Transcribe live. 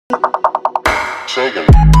Shaken.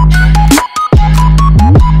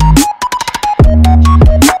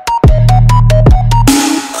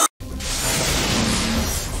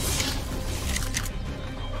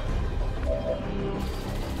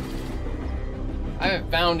 I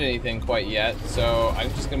haven't found anything quite yet, so I'm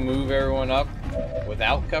just gonna move everyone up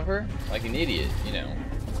without cover, like an idiot, you know.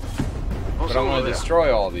 But I'm gonna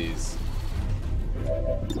destroy all these.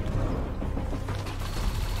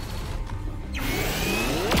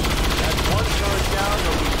 That's one turret down,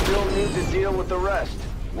 but we still need to deal with the rest.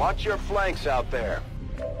 Watch your flanks out there.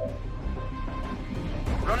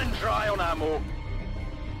 Running dry on ammo.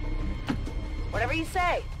 Whatever you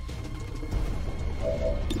say.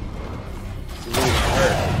 It's really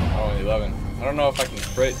hurt. Oh, 11. I don't know if I can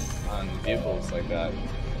crit on vehicles like that.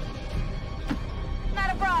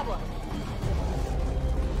 Not a problem.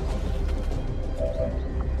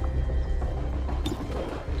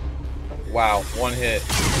 Wow, one hit.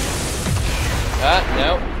 Ah,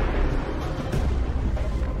 no.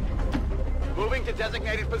 Moving to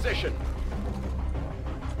designated position.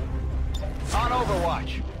 On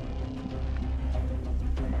Overwatch.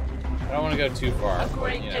 I don't want to go too far, A but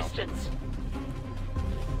great you know. distance.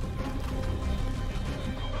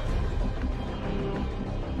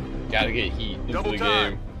 Gotta get heat into Double the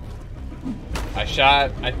time. game. I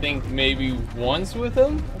shot, I think, maybe once with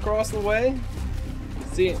him across the way.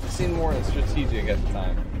 Seemed more strategic at the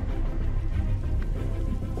time.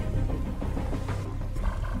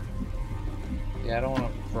 Yeah, I don't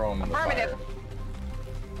want to throw him in the fire. Affirmative.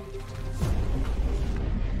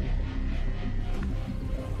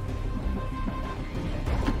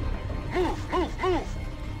 Move!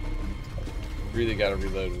 Really gotta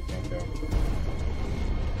reload with Mako.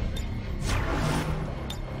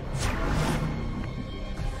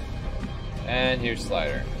 And here's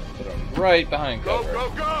Slider. Put him right behind Go, cover. go,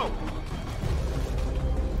 go!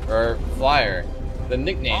 Or Flyer. The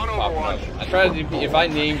nickname On popping up. Overwatch. I try to do, if I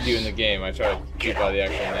named you in the game, I try to keep by the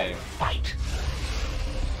actual name. Fight.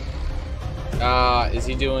 Is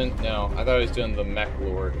he doing? No, I thought he was doing the Mech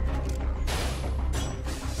Lord.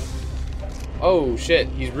 Oh shit,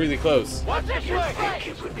 he's really close. What's this way? think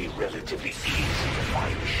it would be relatively easy to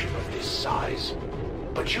find a ship of this size,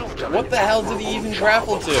 but you've done What the hell did he even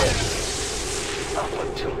grapple to? Up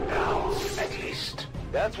until now, at least.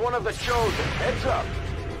 That's one of the chosen. Heads up.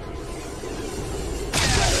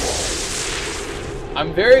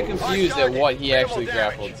 I'm very confused at what he actually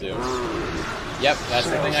grappled to. Yep, that's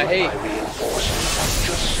the thing I hate. My reinforcements are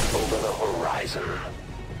just over the horizon.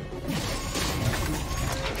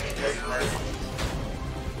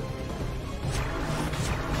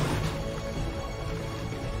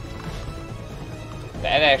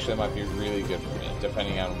 That actually might be really good for me,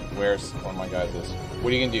 depending on where one of my guys is.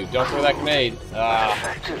 What are you gonna do? Don't throw that grenade.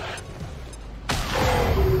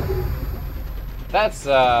 That's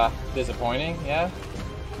disappointing, yeah.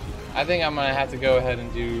 I think I'm gonna have to go ahead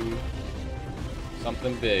and do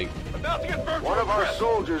something big. About to get burned. One of our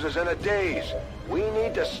soldiers is in a daze. We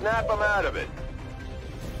need to snap him out of it.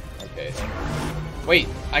 Okay. Wait,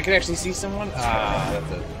 I can actually see someone? Ah,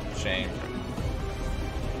 that's a shame.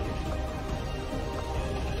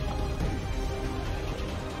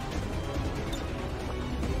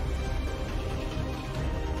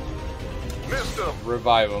 Missed him.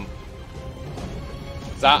 Revive him.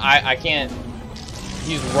 So I can't.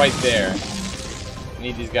 He's right there. I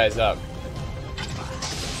need these guys up.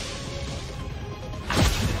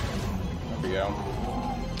 There we go.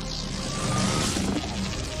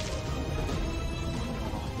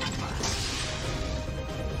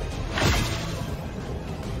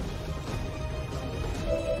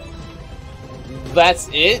 That's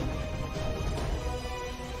it?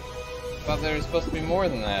 Thought there was supposed to be more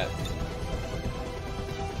than that.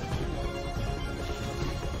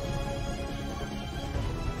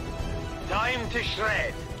 Time to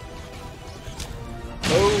shred.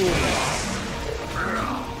 Oh.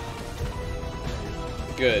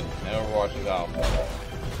 Good. Now Overwatch is out.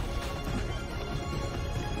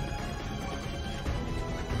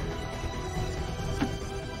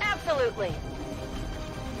 Absolutely.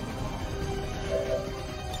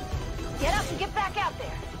 Get up and get back out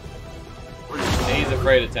there. And he's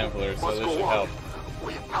afraid of Templars, so this should help.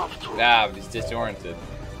 We have to. Ah, but he's disoriented.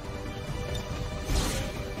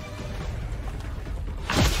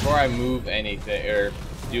 Before I move anything or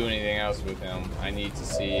do anything else with him, I need to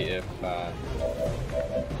see if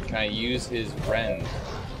can I use his Ren.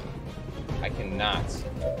 I cannot.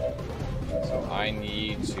 So I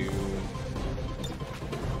need to.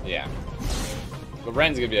 Yeah. The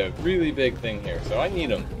Ren's gonna be a really big thing here, so I need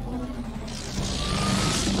him.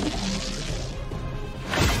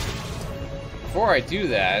 before I do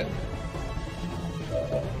that,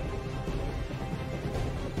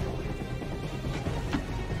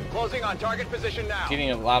 Closing on target position now.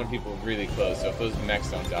 getting a lot of people really close, so if those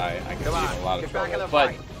mechs don't die, I can Come be on, in a lot of get back in trouble. the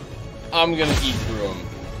But fight. I'm gonna eat through them.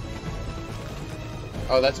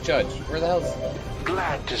 Oh, that's Judge. Where the hell's...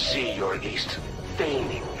 Glad to see you're at least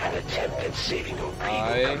feigning an attempt at saving your people,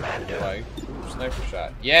 I Commander. like sniper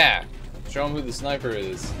shot. Yeah! Show him who the sniper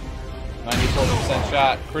is. 94%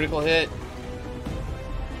 shot. Critical hit.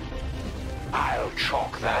 I'll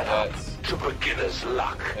chalk that up That's- to beginner's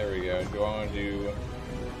luck. There we go. Do I want to do...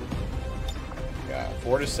 Yeah,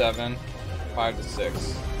 4 to 7, 5 to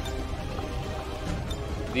 6.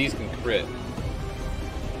 These can crit.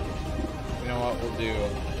 You know what we'll do?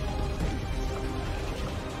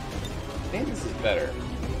 I think this is better.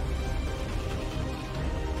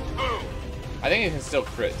 I think it can still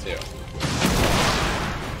crit too.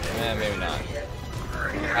 Maybe not.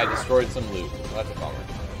 I destroyed some loot. That's a bummer.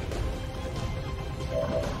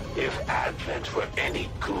 If Advent were any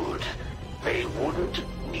good, they wouldn't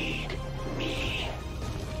need me.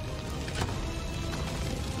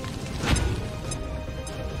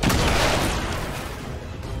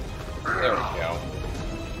 There we go.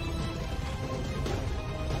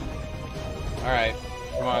 Alright,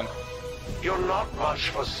 come on. You're not much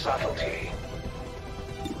for subtlety.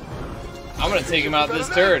 I'm gonna take him out this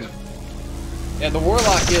turn. Yeah, the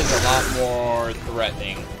Warlock is a lot more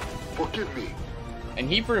threatening. Forgive me. And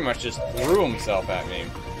he pretty much just threw himself at me.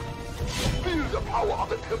 Feel the power of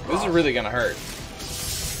the Templar. This is really gonna hurt.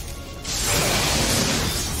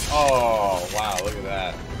 Oh, wow, look at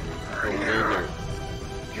that. The loser.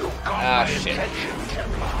 You've got Ah, my shit. attention,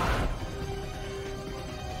 Templar.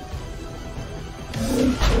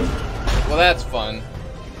 Well, that's fun.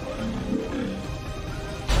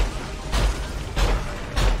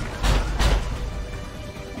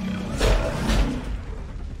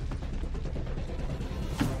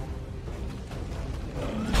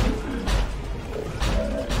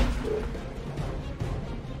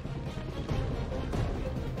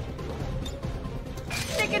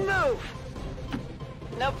 Stick and move.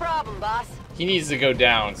 No problem, boss. He needs to go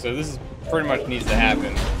down, so this is pretty much needs to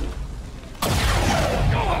happen.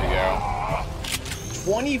 There we go.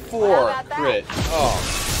 24 How about that? crit.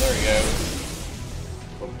 Oh, there we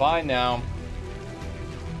go. Well, bye now.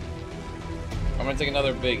 I'm gonna take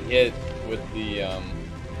another big hit with the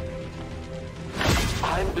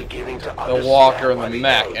I'm beginning to understand walker and why the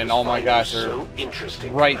mech, elves and oh my find gosh, you they're so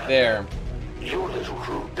interesting, right Commander. there. Your little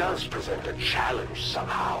crew does present a challenge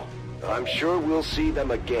somehow. I'm sure we'll see them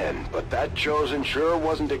again, but that Chosen sure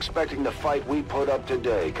wasn't expecting the fight we put up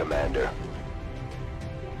today, Commander.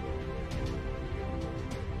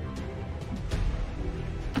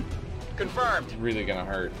 Confirmed. It's really gonna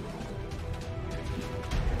hurt.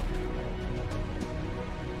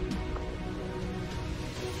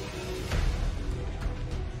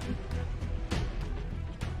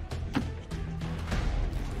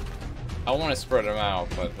 I want to spread them out,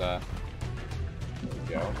 but there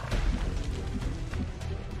we go.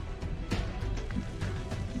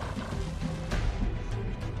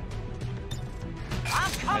 I'm I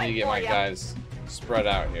coming need to get for my ya. guys spread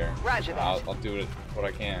out here. Roger that. I'll do it what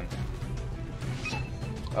I can.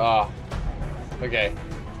 Oh, okay.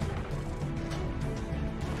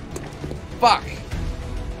 Fuck.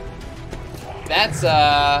 That's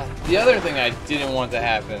the other thing I didn't want to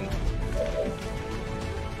happen.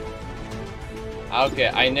 Okay,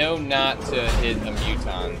 I know not to hit a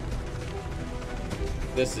muton.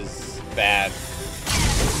 This is bad.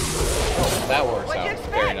 Oh, that works What'd you out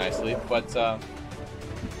expect? very nicely, but yeah,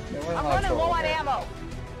 we're in a I'm lot of running low trouble on here. ammo.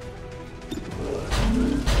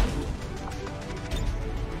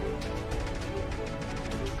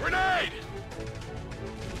 Grenade!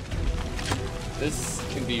 This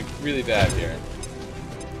can be really bad here.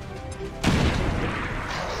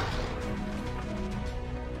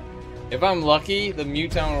 If I'm lucky, the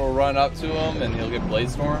Muton will run up to him and he'll get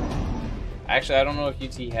Bladestorm. Actually, I don't know if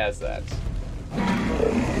UT has that.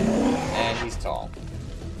 And he's tall.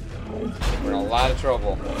 We're in a lot of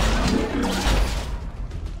trouble.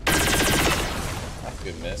 That's a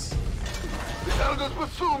good miss. The elders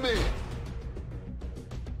pursue me!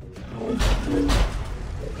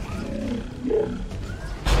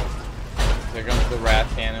 There comes the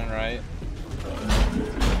Wrath Cannon, right?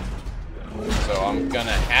 So I'm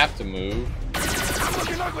gonna have to move.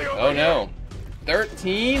 Oh no.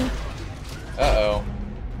 13? Uh-oh.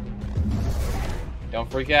 Don't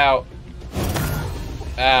freak out.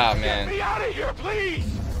 Ah, Get man. me out of here, please!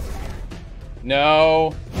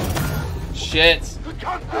 No. Shit.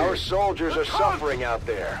 Our soldiers are suffering out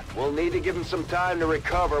there. We'll need to give them some time to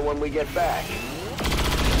recover when we get back.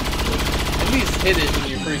 At least hit it when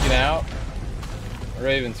you're freaking out.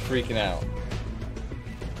 Raven's freaking out.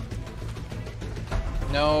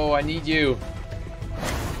 No, I need you.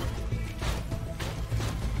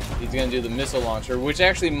 He's gonna do the missile launcher, which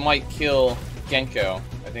actually might kill Genko.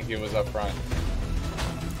 I think it was up front.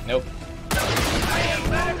 Nope. I need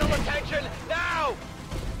medical attention now!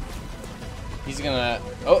 He's gonna...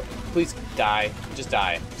 Oh, please die. Just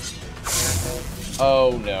die.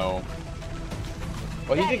 Oh, no.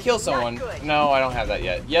 Well, he did kill someone. No, I don't have that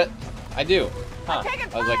yet. Yet, I do. Huh.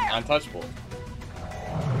 I was like, untouchable.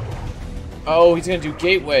 Oh, he's gonna do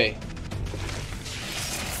gateway.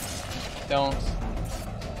 Don't.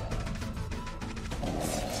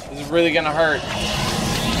 This is really gonna hurt.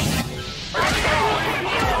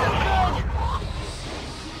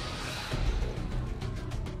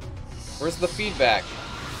 Where's the feedback?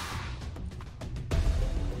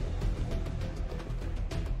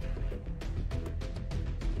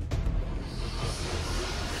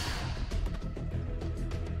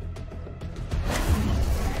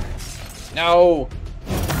 No!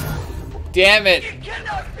 Damn it! It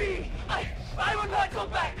cannot be! I will not go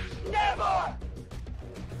back! Never!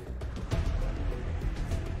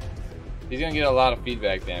 He's gonna get a lot of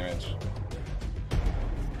feedback damage.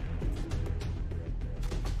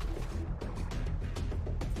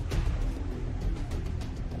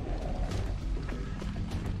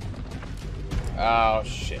 Oh,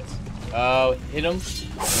 shit. Oh, hit him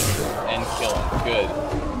and kill him. Good.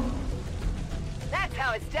 That's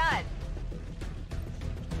how it's done.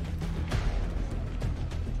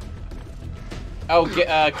 Oh,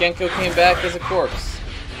 Genko came back as a corpse.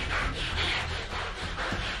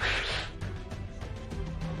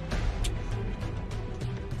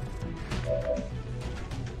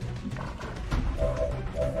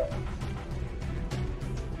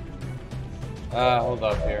 Hold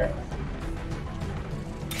up here.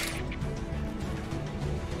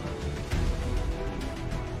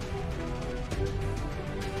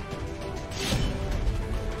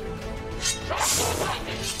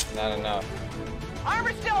 Not enough.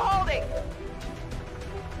 Armor's still holding.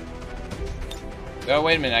 Oh,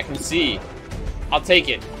 wait a minute, I can see. I'll take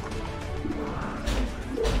it.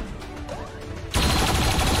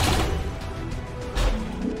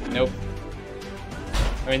 Nope.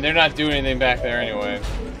 I mean, they're not doing anything back there anyway.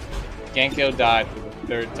 Genko died for the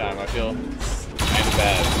third time. I feel kind of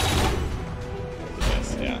bad.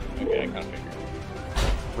 Yes, yeah. Okay, I kind of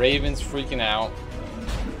figured. Raven's freaking out.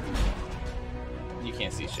 You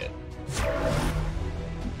can't see shit.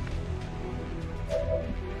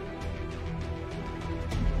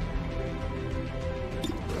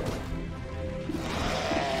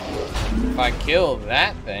 If I kill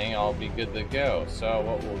that thing, I'll be good to go. So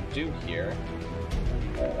what we'll do here,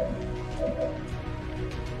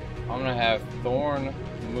 I'm gonna have Thorn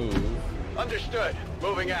move. Understood.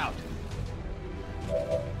 Moving out.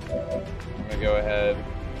 I'm gonna go ahead.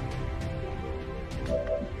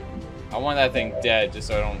 I want that thing dead just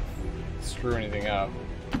so I don't screw anything up.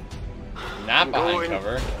 Not behind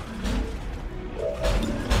cover.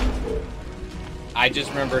 I just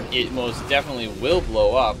remembered it most definitely will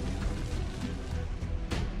blow up.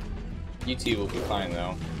 UT will be fine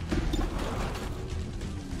though.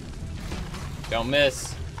 Don't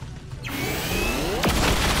miss.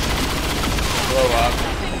 Blow up.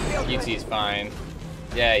 UT's fine.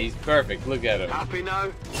 Yeah, he's perfect. Look at him. Happy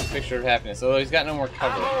now? Picture of happiness. Although he's got no more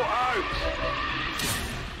cover.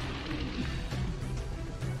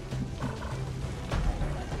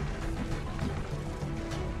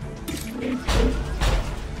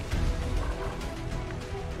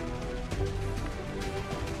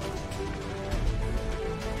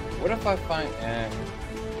 What if I find...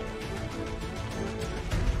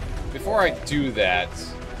 Before I do that...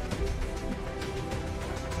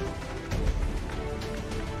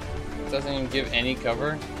 It doesn't even give any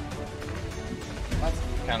cover? That's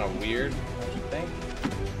kind of weird, don't you think?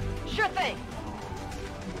 Sure thing.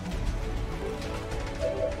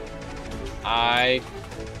 I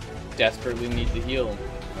desperately need to heal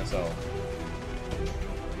myself.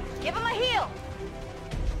 Give him a heal.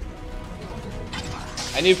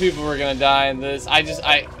 I knew people were gonna die in this.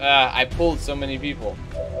 I pulled so many people.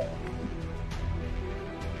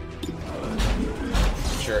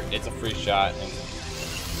 Sure, it's a free shot and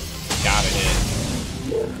gotta hit.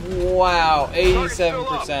 Wow,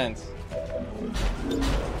 87%.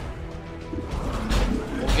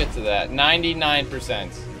 We'll get to that.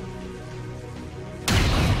 99%.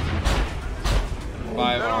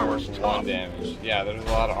 5 armor for 1 damage. Yeah, there's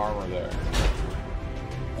a lot of armor there.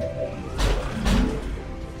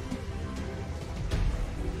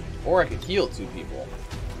 Or I could heal 2 people.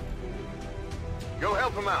 Go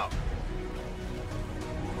help him out.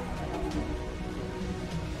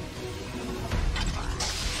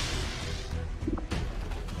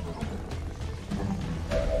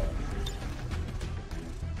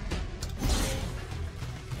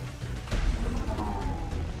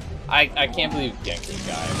 I can't believe you ganked this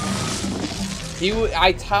guy.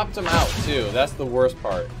 I topped him out too. That's the worst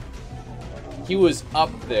part. He was up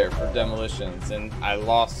there for demolitions, and I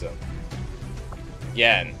lost him.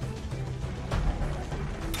 Again.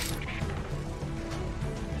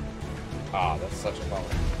 Ah, that's such a bummer.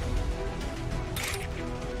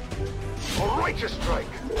 A righteous strike.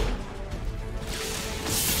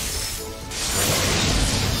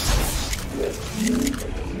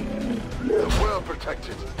 Well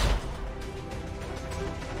protected.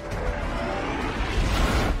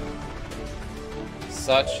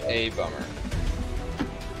 Such a bummer.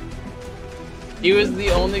 He was the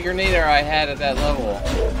only grenadier I had at that level,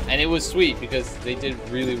 and it was sweet because they did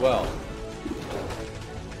really well.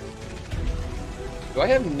 Do I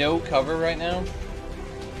have no cover right now?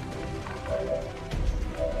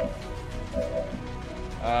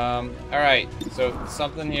 Alright, so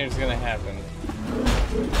something here is gonna happen.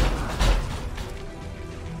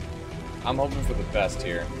 I'm hoping for the best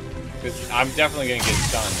here, because I'm definitely gonna get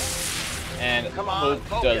stunned. And hope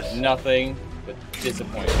does nothing but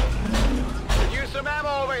disappoint me. Could use some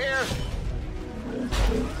ammo over here.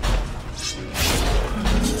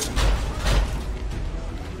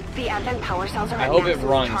 The advent power cells are I hope it maximum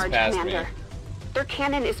runs charge, past Commander. me. Their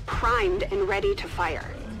cannon is primed and ready to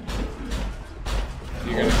fire.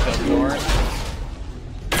 You're gonna kill Thor?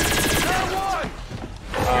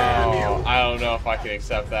 Oh, I don't know if I can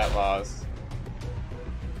accept that loss.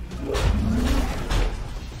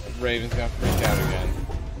 Raven's gonna freak out again.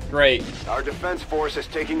 Great. Our defense force is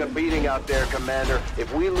taking a beating out there, Commander.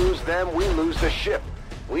 If we lose them, we lose the ship.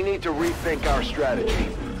 We need to rethink our strategy.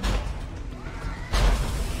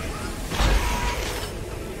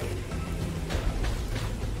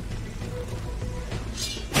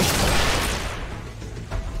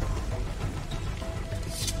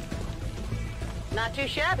 Not too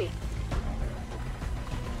shabby.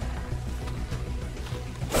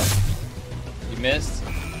 You missed?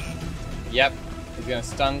 Yep. He's gonna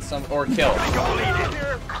stun some or kill.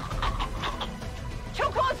 Too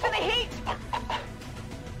close to the heat!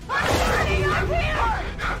 I'm burning up here!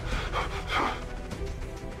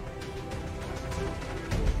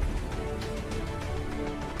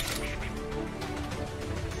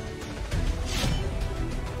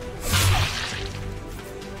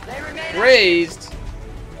 Raised.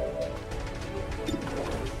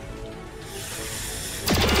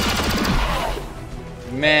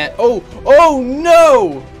 Man, oh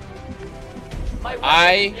no!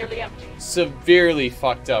 I severely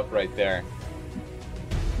fucked up right there.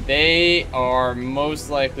 They are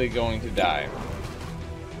most likely going to die.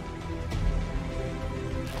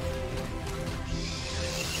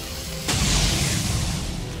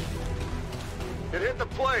 It hit the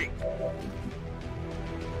plate.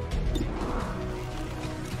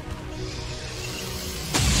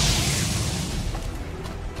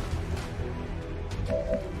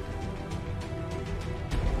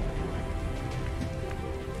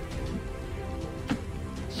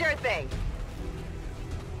 Sure thing.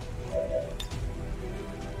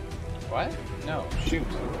 What? No, shoot.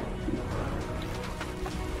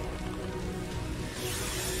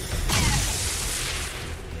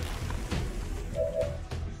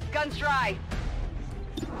 Guns dry.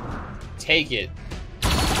 Take it.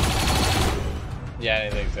 Yeah, I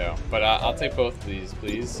didn't think so. But I'll take both of these,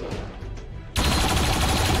 please.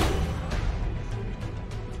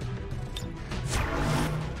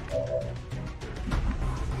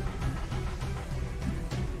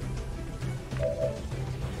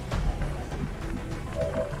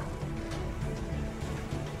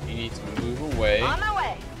 You need to move away. On my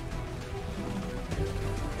way.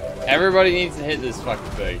 Everybody needs to hit this fucking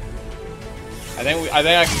thing. I think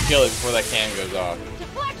I can kill it before that cannon goes off.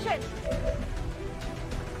 Deflection!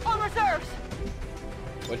 On reserves!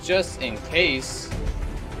 But just in case.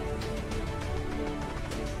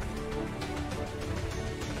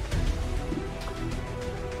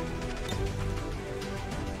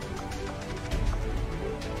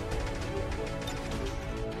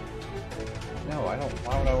 No, I don't.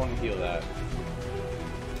 Why would I want to heal that?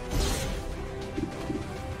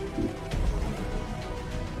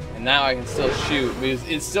 And now I can still shoot because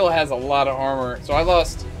it still has a lot of armor. So I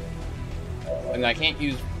lost. And I can't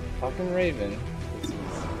use fucking Raven. It's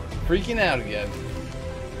freaking out again.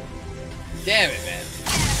 Damn it, man.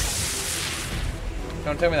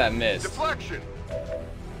 Don't tell me that missed. Deflection.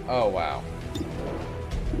 Oh, wow.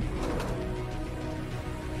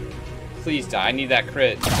 Please die. I need that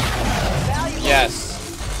crit. Yes.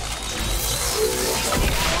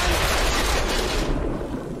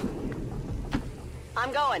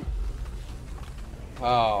 I'm going.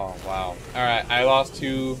 Oh, wow. Alright, I lost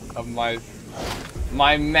 2 of my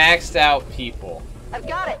maxed out people. I've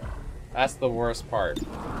got it. That's the worst part.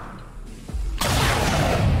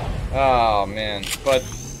 Oh, man. But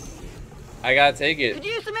I gotta take it. Could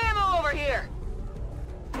use some ammo over here.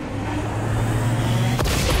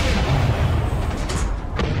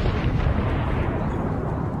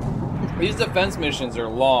 These defense missions are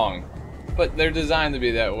long, but they're designed to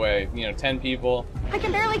be that way. You know, 10 people. I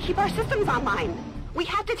can barely keep our systems online. We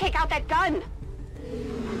have to take out that gun.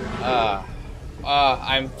 That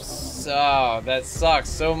sucks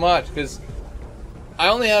so much, because I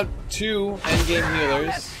only have 2 endgame That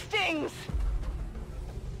healers. stings.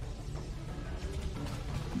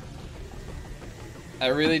 That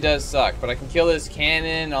really does suck, but I can kill this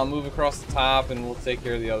cannon, I'll move across the top, and we'll take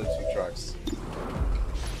care of the other 2 trucks.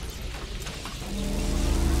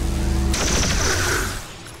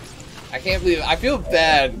 I can't believe it. I feel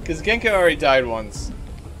bad, because Genko already died once.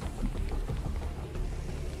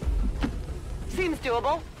 Seems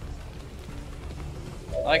doable.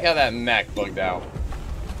 I like how that mech bugged out.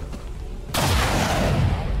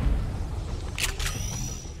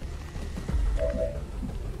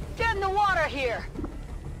 Dead in the water here.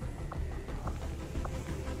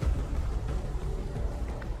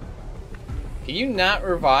 Can you not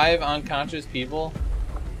revive unconscious people?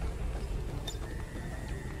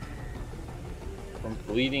 From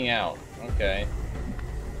bleeding out. Okay.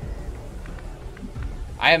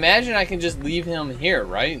 I imagine I can just leave him here,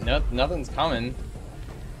 right? No, nothing's coming.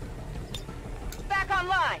 Back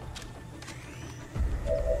online.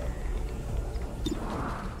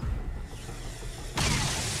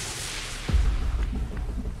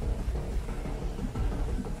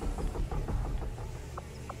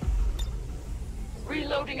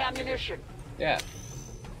 Reloading ammunition. Yeah.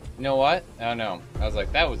 You know what? Oh no. I was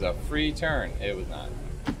like, that was a free turn. It was not.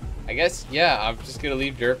 I guess, yeah, I'm just gonna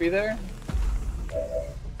leave Derpy there.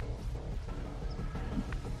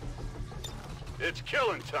 It's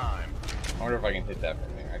killing time. I wonder if I can hit that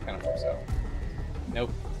from here. I kind of hope so.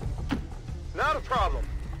 Nope. Not a problem.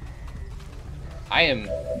 I am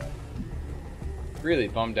really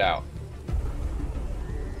bummed out.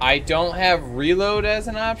 I don't have reload as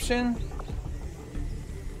an option.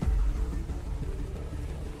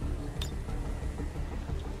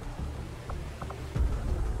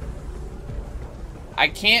 I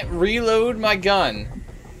can't reload my gun.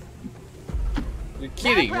 You're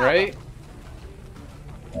kidding, right?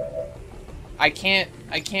 I can't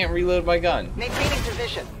reload my gun. Maintaining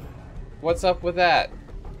position. What's up with that?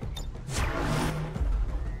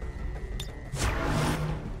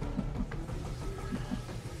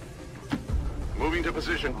 Moving to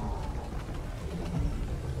position.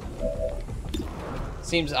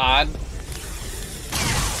 Seems odd.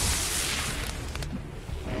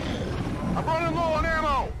 I'm running low on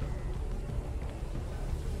ammo.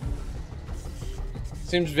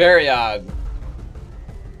 Seems very odd.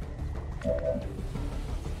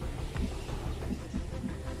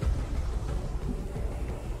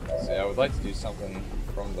 See, I would like to do something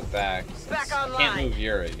from the back. Back I can't online. move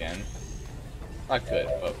Yuri again. I could,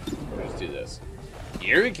 but we'll just do this.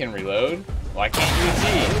 Yuri can reload. Why can't you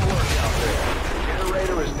Good work out there.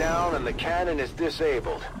 Generator is down and the cannon is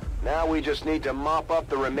disabled. Now we just need to mop up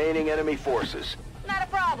the remaining enemy forces. Not a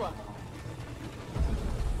problem.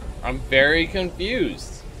 I'm very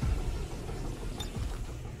confused.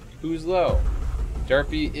 Who's low?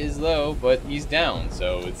 Derpy is low, but he's down,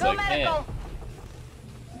 so it's Go like, medical. man.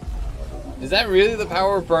 Is that really the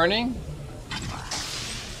power of burning?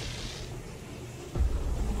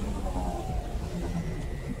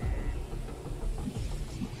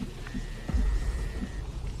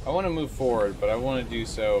 I want to move forward, but I want to do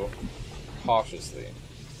so cautiously.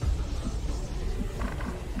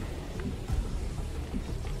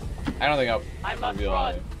 I don't think I'll be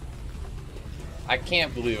alive. I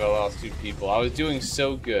can't believe I lost 2 people. I was doing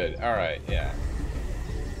so good. Alright, yeah.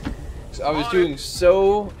 So I was doing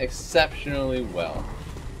so exceptionally well.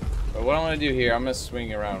 But what I'm going to do here, I'm going to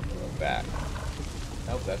swing around from the back.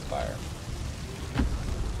 Nope, that's fire.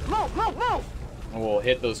 Move, move, move. And we'll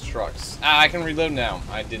hit those trucks. Ah, I can reload now.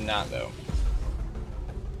 I did not, though.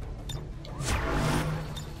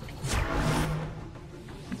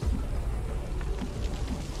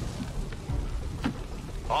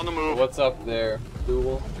 On the move. What's up there,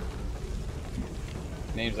 Fool?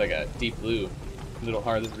 Name's like a deep blue. A little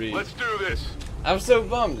hard to read. Let's do this. I'm so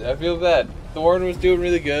bummed. I feel bad. Thorn was doing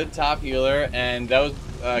really good, top healer, and that was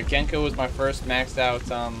Genko was my first maxed out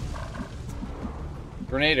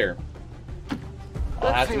Grenader.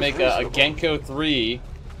 I'll have to make a Genko 3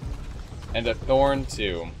 and a Thorn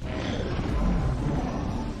 2.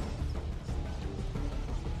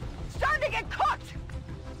 Starting to get cooked!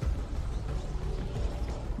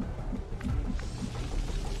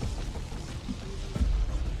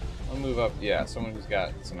 I'll move up, yeah, someone who's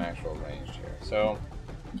got some actual range here. So,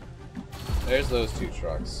 there's those 2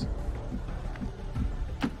 trucks.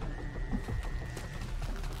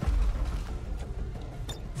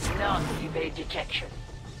 Non-evade detection.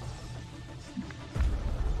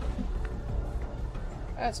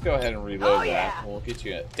 Let's go ahead and reload yeah. that. We'll get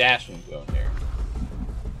you a dashing zone here.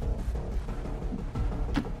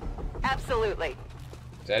 Absolutely.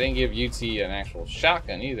 I didn't give UT an actual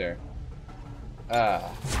shotgun either. I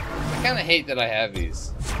kind of hate that I have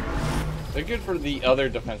these. They're good for the other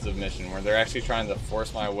defensive mission where they're actually trying to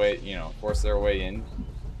force my way, you know, force their way in.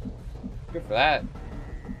 Good for that.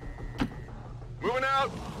 Moving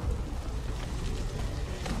out.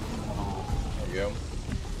 There we go.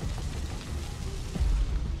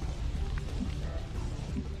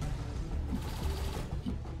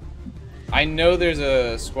 I know there's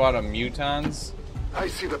a squad of mutons I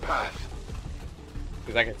see the path.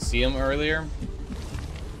 because I could see them earlier.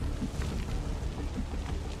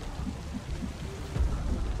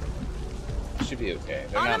 Should be okay.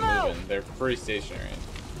 They're not moving. They're pretty stationary.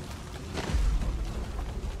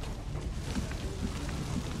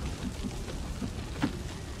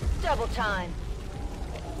 Double time.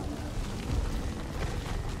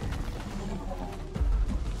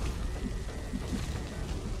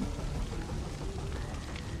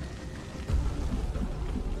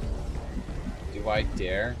 Do I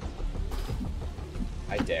dare?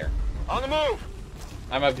 I dare. On the move.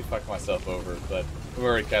 I might be fucking myself over, but I'm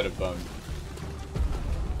already kind of bummed.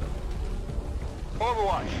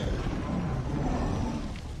 Overwatch.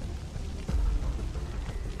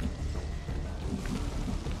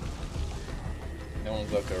 No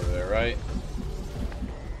one's left over there, right?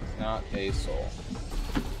 Not a soul.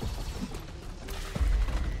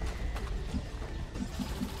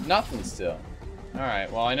 Nothing still.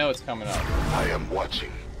 Alright, well I know it's coming up. I am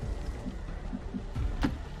watching.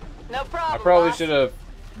 No problem. I probably boss. should have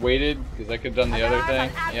waited, because I could have done the I got other eyes thing.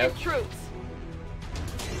 on active Yep. troops.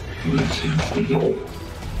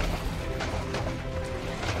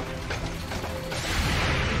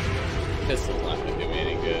 Pistol's not gonna do me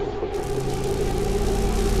any good.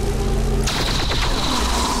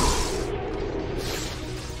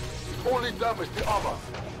 Only damage the armor.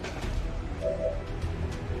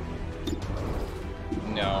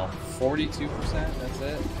 No. 42%? That's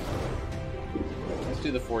it? Let's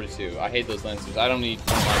do the 42. I hate those lancers. I don't need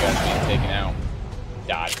one of my guys being taken out.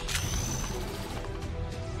 Dodge.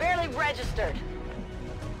 Barely registered.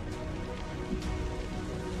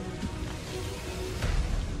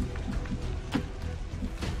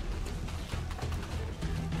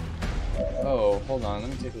 Oh, hold on. Let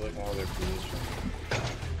me take a look at how they're positioned.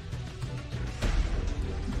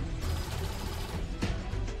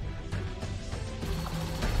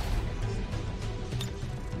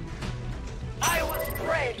 I was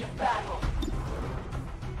bred to battle.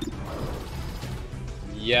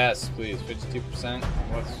 Yes, please. 52%.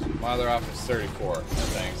 My other off is 34. No,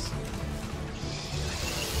 thanks.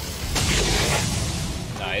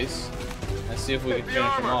 Nice. Let's see if we can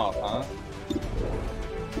finish them off, huh?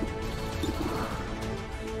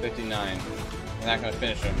 59. We're not gonna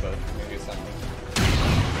finish them, but we're gonna get something.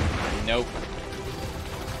 Nope.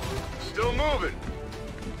 Still moving.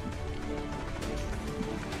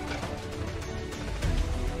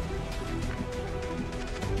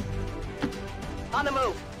 On the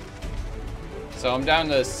move. So I'm down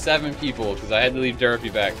to 7 people because I had to leave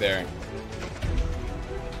Derpy back there.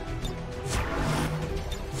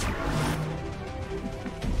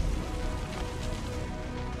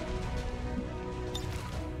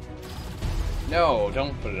 No,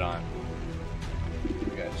 don't put it on.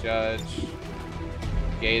 We got Judge,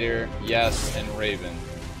 Gator, Yes, and Raven.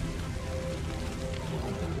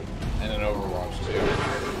 And an Overwatch too.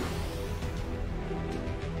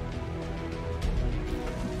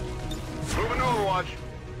 Moving Overwatch.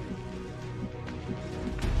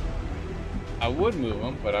 I would move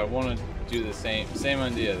them, but I want to do the same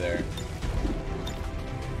idea there.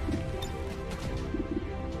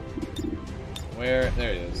 Where?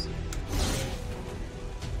 There he is.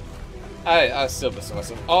 I still missing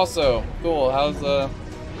myself. Also, cool. How's the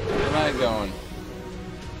night going?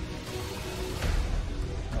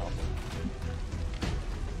 Oh.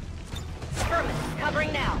 Affirmative.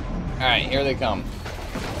 Covering now. All right, here they come.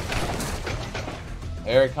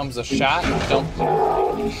 There comes a shot. Don't.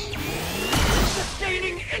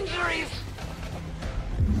 Sustaining injuries.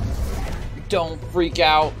 Don't freak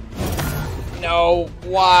out. No.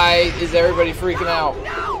 Why is everybody freaking out?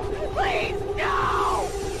 No! Please, no!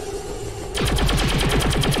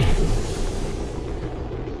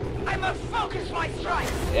 I must focus my strike.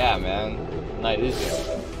 Yeah, man. Night is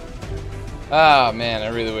young. Ah, man. I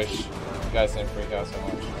really wish you guys didn't freak out so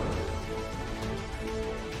much.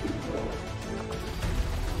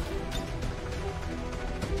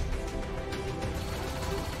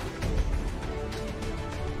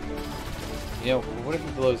 You know, what if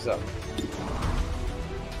he blows up?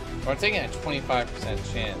 Well, I'm taking a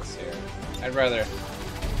 25% chance here. I'd rather...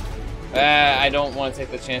 I don't want to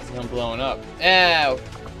take the chance of him blowing up.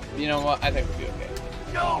 You know what? I think we'll be okay.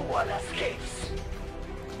 No one escapes.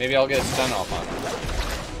 Maybe I'll get a stun off on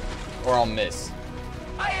him. Or I'll miss.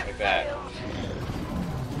 Like that.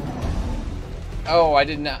 Oh, I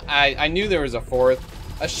did not... I knew there was a fourth.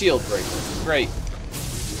 A shield breaker. Great.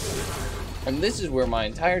 And this is where my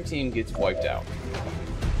entire team gets wiped out.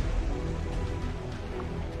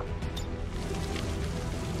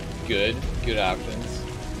 Good options.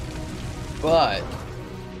 But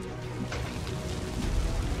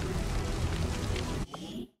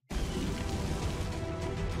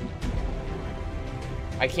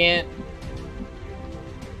I can't.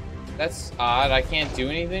 That's odd. I can't do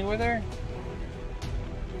anything with her.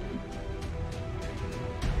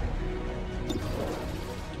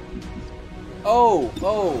 Oh!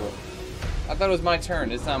 I thought it was my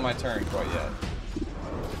turn. It's not my turn quite yet.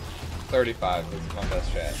 35 is my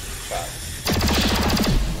best shot.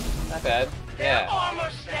 Not bad. Yeah.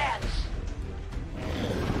 Armor stands.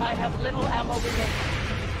 I have little ammo remaining.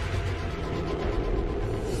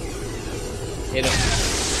 Hit him.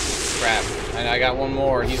 Crap. I got one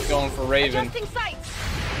more. He's going for Raven. Adjusting sights.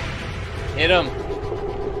 Hit him.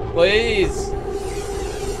 Please.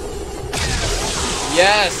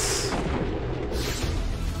 Yes.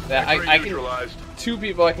 That I can. Two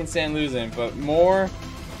people I can stand losing, but more,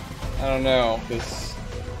 I don't know. Cause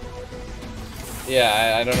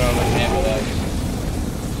yeah, I don't know how to handle that.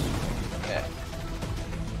 Yeah.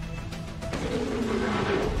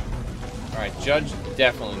 All right, Judge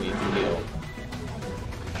definitely needs to heal.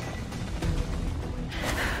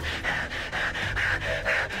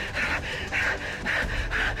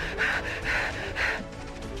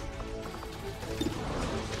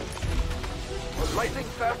 Lightning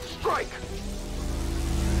fast strike!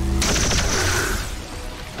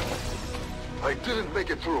 I didn't make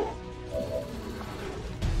it through.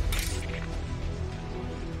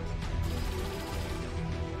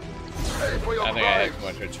 Hey, for your I think I lives. have too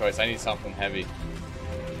much of a choice. I need something heavy.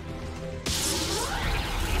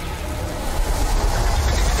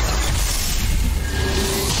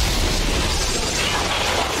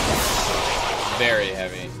 Very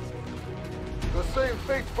heavy. The same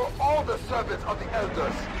fate for all the servants of the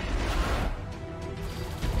Elders.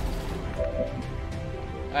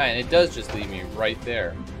 Alright, it does just leave me right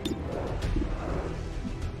there.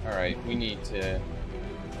 Alright, we need to...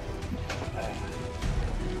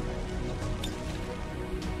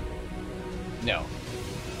 No.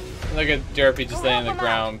 Look at Derpy just laying on the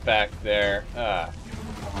ground back there.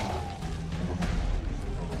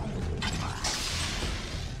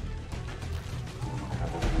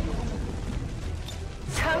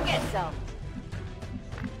 Come get some.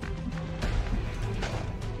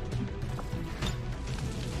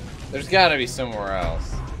 There's gotta be somewhere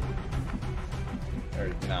else. Or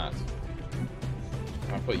not. I'm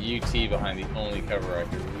gonna put UT behind the only cover I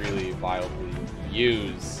could really viably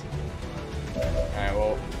use. Alright,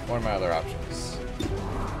 well, what are my other options?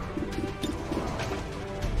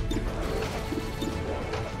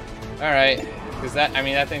 Alright, because that, I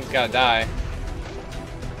mean, that thing's gotta die.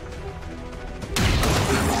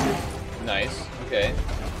 Nice, okay.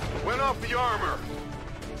 Went off the armor.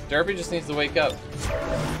 Derpy just needs to wake up.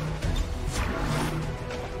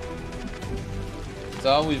 That's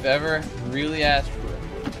all we've ever really asked for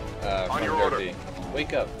from Derpy.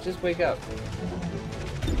 Wake up, just wake up.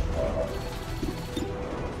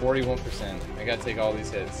 41%. I gotta take all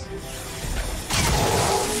these hits.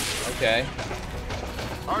 Okay.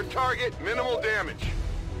 Our target, minimal damage.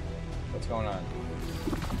 What's going on?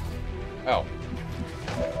 Oh.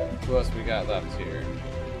 Who else we got left here?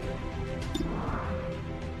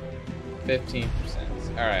 15%.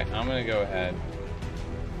 Alright, I'm gonna go ahead.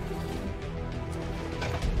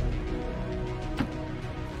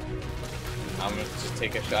 I'm gonna just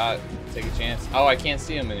take a shot, take a chance. Oh, I can't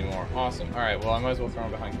see him anymore. Awesome. Alright, well, I might as well throw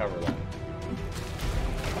him behind cover then.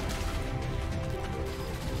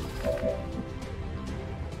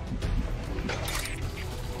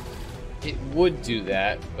 would do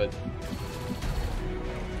that, but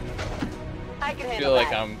I can I handle feel like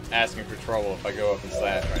that. I'm asking for trouble if I go up and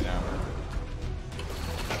slash right now.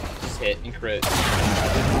 Just hit and crit.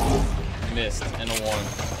 Missed and a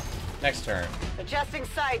 1. Next turn. Adjusting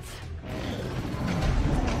sights.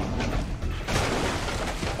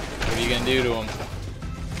 What are you gonna do to him?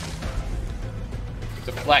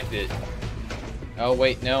 Deflect it. Oh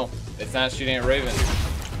wait, no. It's not shooting at Raven.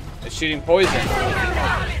 It's shooting poison.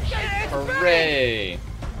 Hooray!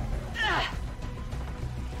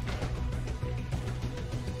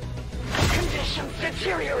 Conditions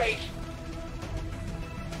deteriorate.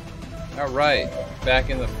 Alright, back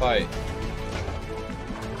in the fight.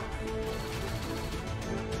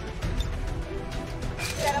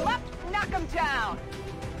 Set him up, knock him down.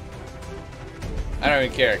 I don't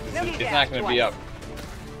even care, because No need it's to not ask going to be twice. up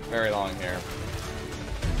very long here.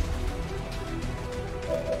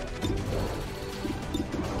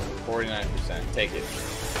 %. Take it.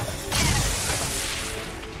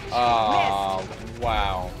 Oh,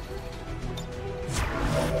 wow.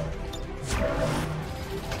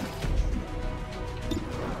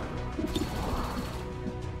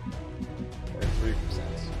 Or 3%.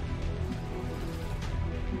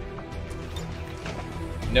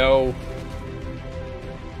 No.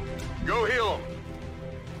 Go heal him.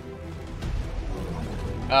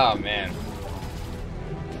 Oh, man.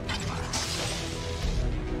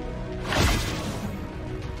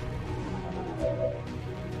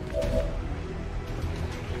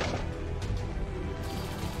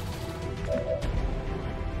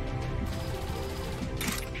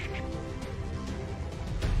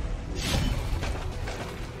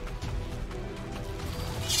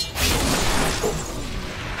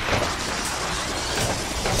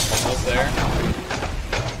 Almost there.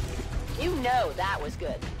 You know that was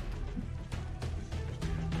good.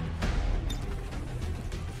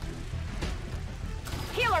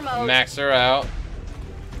 Healer mode. Max her out.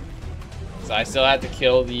 So I still have to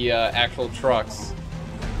kill the actual trucks.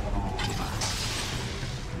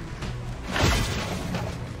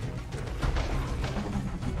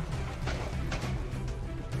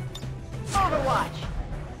 Overwatch.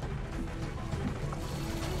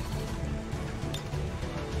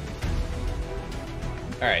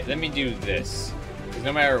 Alright, let me do this. 'Cause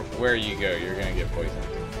no matter where you go, you're gonna get poisoned.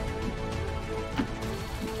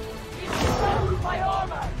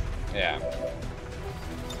 Yeah.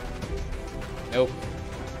 Nope.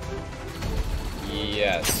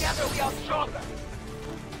 Yes. Together we are stronger.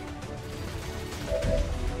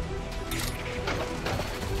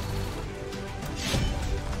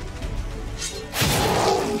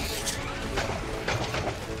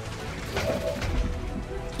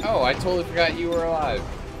 Oh, I totally forgot you were alive.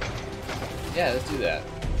 Yeah, let's do that.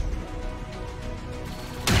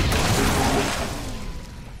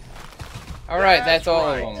 Alright, that's all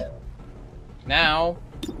of them. Now,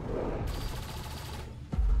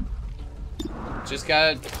 just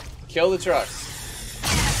gotta kill the trucks.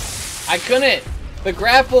 I couldn't! The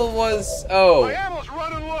grapple was... Oh. My ammo's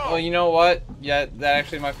running low. Well, you know what? Yeah, that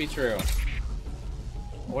actually might be true.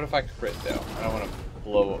 What if I crit, though? I don't want to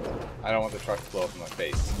blow up. I don't want the truck to blow up in my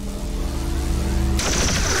face.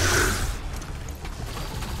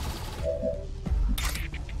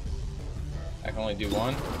 I can only do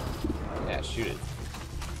one? Yeah, shoot it.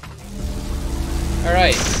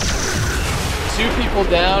 Alright. 2 people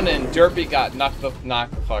down and Derpy got knocked the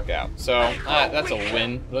fuck out. So, that's a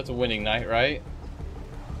win. That's a winning night, right?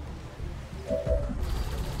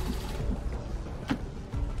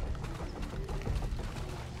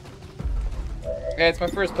 Yeah, it's my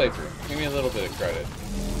first playthrough. Give me a little bit of credit.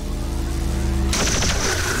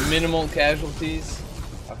 Minimal casualties.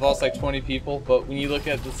 I've lost like 20 people, but when you look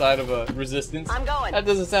at the side of a resistance, I'm going. that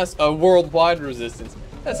doesn't sound a worldwide resistance.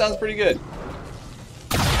 That sounds pretty good.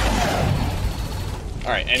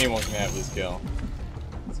 Alright, anyone can have this kill.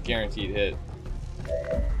 It's a guaranteed hit.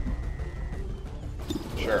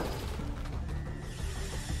 Sure.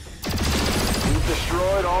 You've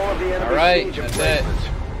destroyed all of the enemy Alright, siege that's emplacements.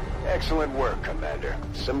 Excellent work, Commander.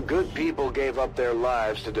 Some good people gave up their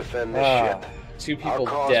lives to defend this ship. 2 Our people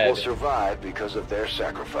cause dead. will survive because of their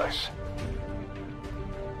sacrifice.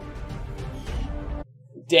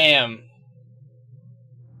 Damn.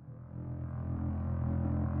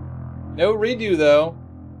 No redo though.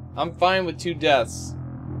 I'm fine with 2 deaths.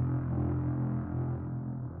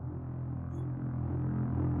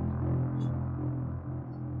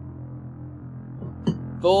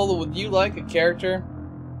 Thol, would you like a character?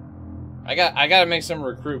 I gotta make some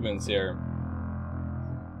recruitments here.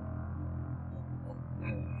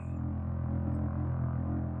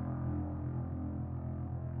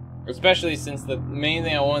 Especially since the main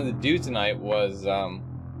thing I wanted to do tonight was a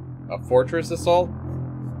fortress assault.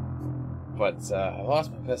 But I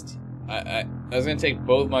lost my best. I was gonna take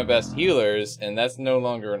both my best healers, and that's no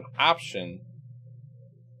longer an option.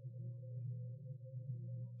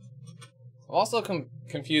 I'm also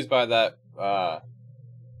confused by that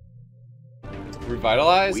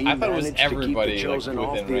revitalize. I thought it was everybody to keep the chosen like,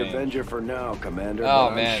 off within the range. Avenger for now, Commander. Oh,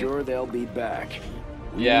 but man. I'm sure they'll be back.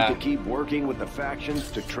 We Yeah. need to keep working with the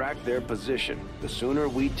factions to track their position. The sooner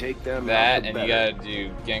we take them That, out, the and better. you gotta do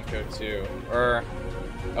Genko too. Or,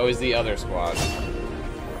 oh, is the other squad.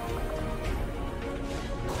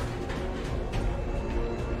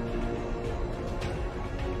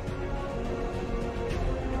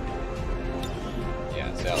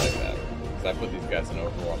 Yeah, see, I like that. Because I put these guys in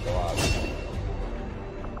Overwatch a lot.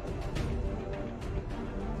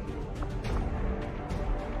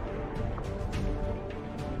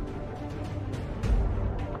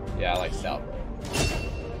 Yeah, I like South.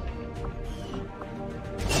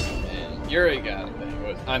 And Yuri got it. It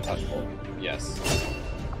was untouchable. Yes.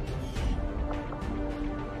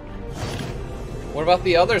 What about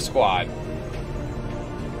the other squad?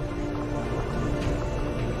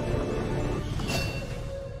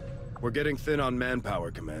 We're getting thin on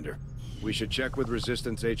manpower, Commander. We should check with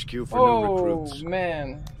Resistance HQ for new recruits. Oh,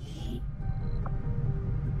 man.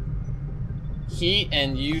 Heat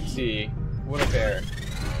and UT. What a pair.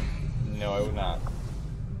 No, I would not.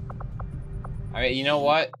 I mean, you know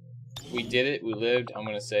what? We did it. We lived. I'm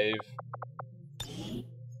gonna save.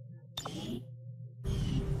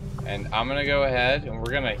 And I'm gonna go ahead and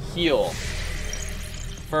we're gonna heal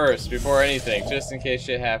first before anything, just in case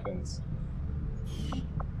shit happens.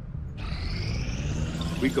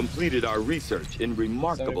 We completed our research in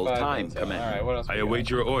remarkable 75 time, intel. Commander. Alright, what else I we await got?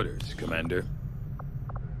 your orders, Commander.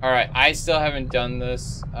 Alright, I still haven't done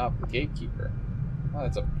this. The gatekeeper. Oh,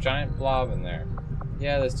 that's a giant blob in there.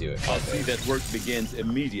 Yeah, let's do it. I'll Okay. see that work begins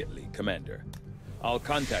immediately, Commander. I'll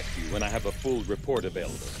contact you when I have a full report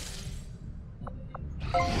available.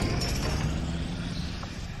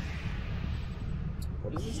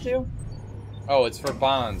 What does this do? Oh, it's for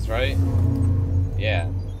bonds, right? Yeah.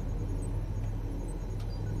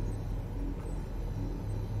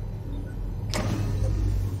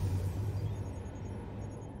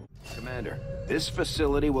 Commander, this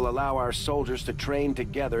facility will allow our soldiers to train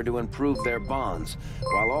together to improve their bonds,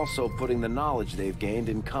 while also putting the knowledge they've gained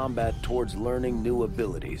in combat towards learning new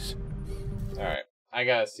abilities. Alright. I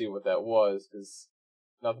gotta see what that was, because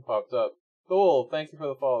nothing popped up. Cool, thank you for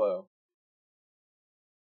the follow.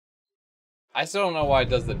 I still don't know why it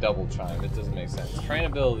does the double chime. It doesn't make sense. Train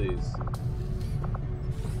abilities.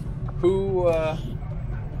 Who,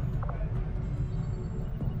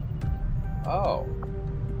 Oh.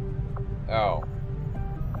 Oh.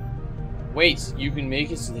 Wait, you can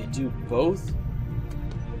make it so they do both?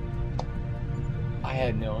 I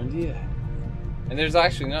had no idea. And there's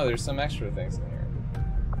actually, no, there's some extra things in here.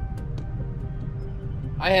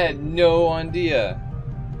 I had no idea.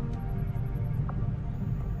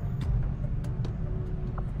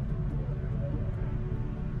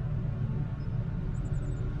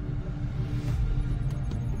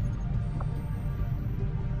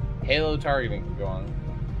 Halo targeting can go on.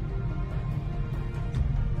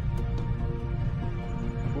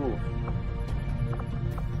 Ooh.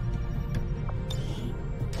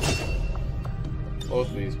 Both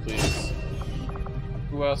of these, please.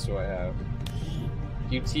 Who else do I have?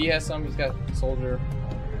 UT has some. He's got soldier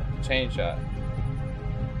chain shot.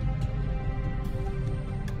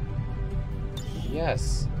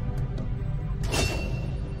 Yes.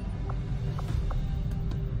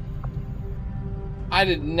 I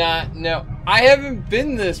did not know. I haven't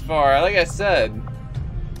been this far, like I said.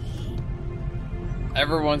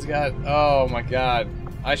 Everyone's got. Oh my god.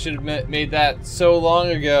 I should have made that so long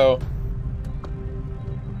ago.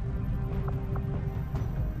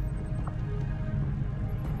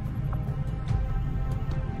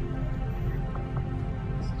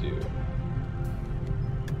 Let's do.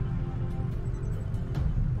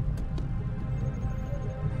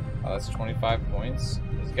 Oh, that's 25 points.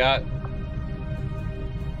 He's got.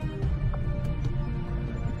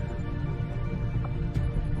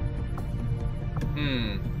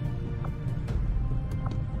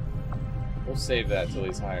 We'll save that till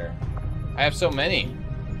he's higher. I have so many.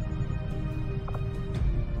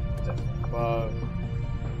 Above.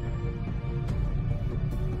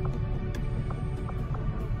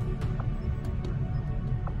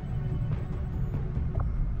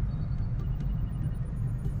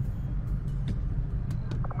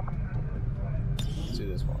 Let's do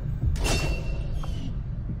this one.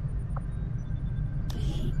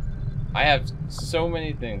 I have so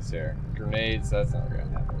many things here. Grenades, that's not gonna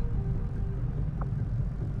happen.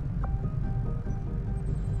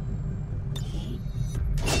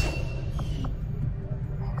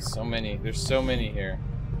 So many. There's so many here.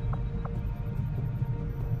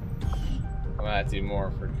 I'm gonna have to do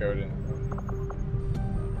more for coding.